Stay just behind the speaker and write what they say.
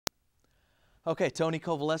Okay, Tony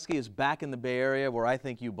Kovaleski is back in the Bay Area where I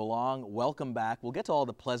think you belong. Welcome back. We'll get to all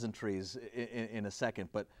the pleasantries in a second,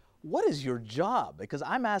 but what is your job? Because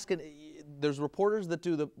I'm asking, there's reporters that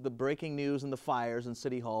do the breaking news and the fires in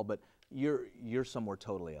City Hall, but you're somewhere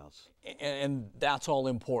totally else. And that's all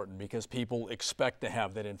important because people expect to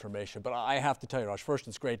have that information. But I have to tell you, Raj, first,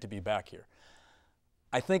 it's great to be back here.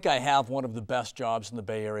 I think I have one of the best jobs in the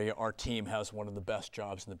Bay Area. Our team has one of the best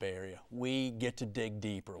jobs in the Bay Area. We get to dig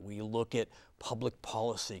deeper. We look at public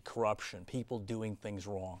policy, corruption, people doing things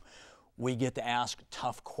wrong. We get to ask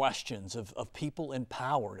tough questions of people in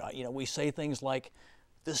power. You know, we say things like,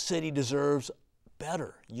 this city deserves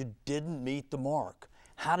better. You didn't meet the mark.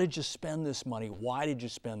 How did you spend this money? Why did you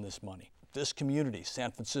spend this money? This community,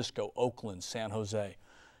 San Francisco, Oakland, San Jose,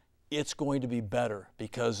 it's going to be better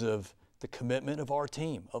because of the commitment of our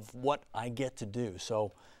team, of what I get to do.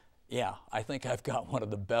 So, yeah, I think I've got one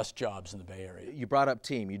of the best jobs in the Bay Area. You brought up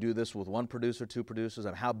team. You do this with one producer, two producers,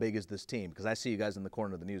 and how big is this team? Because I see you guys in the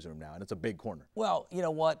corner of the newsroom now, and it's a big corner. Well, you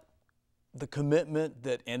know what? The commitment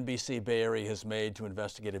that NBC Bay Area has made to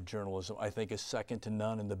investigative journalism, I think, is second to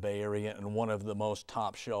none in the Bay Area and one of the most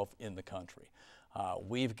top shelf in the country.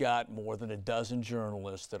 We've got more than a dozen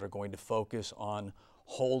journalists that are going to focus on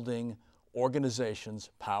holding organizations,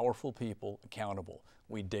 powerful people, accountable.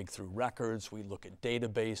 We dig through records, we look at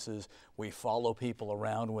databases, we follow people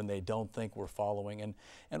around when they don't think we're following.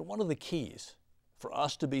 And one of the keys for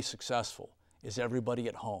us to be successful is everybody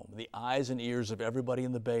at home, the eyes and ears of everybody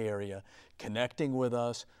in the Bay Area connecting with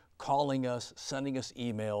us, calling us, sending us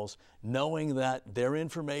emails, knowing that their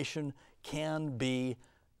information can be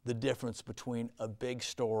the difference between a big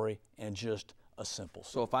story and just a simple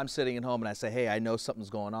story. So if I'm sitting at home and I say, hey, I know something's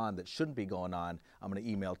going on that shouldn't be going on, I'm going to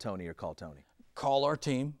email Tony or call Tony. Call our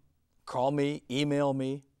team, call me, email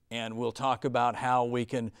me, and we'll talk about how we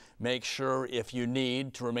can make sure, if you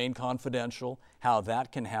need to remain confidential, how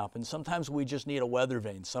that can happen. Sometimes we just need a weather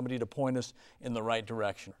vane, somebody to point us in the right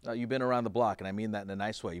direction. You've been around the block, and I mean that in a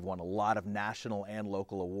nice way. You've won a lot of national and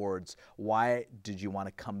local awards. Why did you want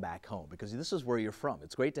to come back home? Because this is where you're from.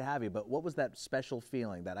 It's great to have you, but what was that special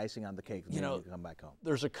feeling, that icing on the cake that made you come back home?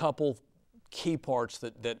 There's a couple key parts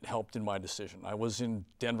that helped in my decision. I was in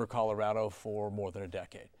Denver, Colorado for more than a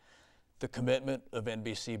decade. The commitment of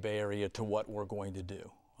NBC Bay Area to what we're going to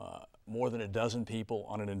do. More than a dozen people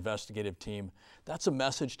on an investigative team. That's a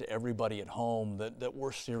message to everybody at home that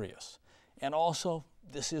we're serious. And also,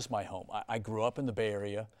 this is my home. I grew up in the Bay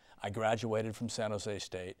Area. I graduated from San Jose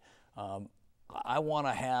State. I want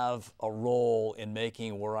to have a role in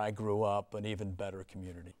making where I grew up an even better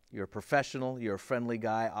community. You're a professional, you're a friendly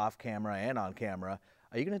guy off camera and on camera.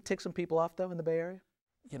 Are you going to tick some people off, though, in the Bay Area?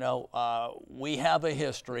 You know, we have a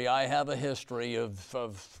history, I have a history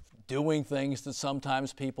of doing things that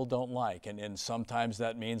sometimes people don't like, and sometimes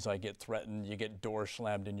that means I get threatened, you get doors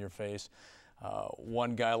slammed in your face.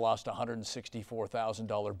 One guy lost a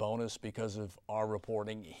 $164,000 bonus because of our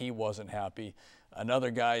reporting. He wasn't happy.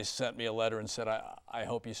 Another guy sent me a letter and said, I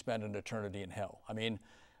hope you spend an eternity in hell. I mean,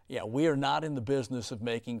 yeah, we are not in the business of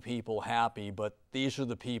making people happy, but these are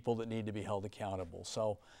the people that need to be held accountable.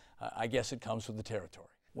 So I guess it comes with the territory.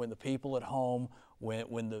 When the people at home,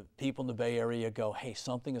 when the people in the Bay Area go, hey,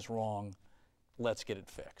 something is wrong, let's get it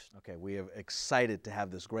fixed. Okay, we are excited to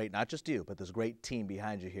have this great, not just you, but this great team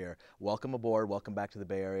behind you here. Welcome aboard. Welcome back to the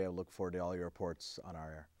Bay Area. Look forward to all your reports on our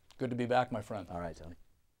air. Good to be back, my friend. All right, Tony.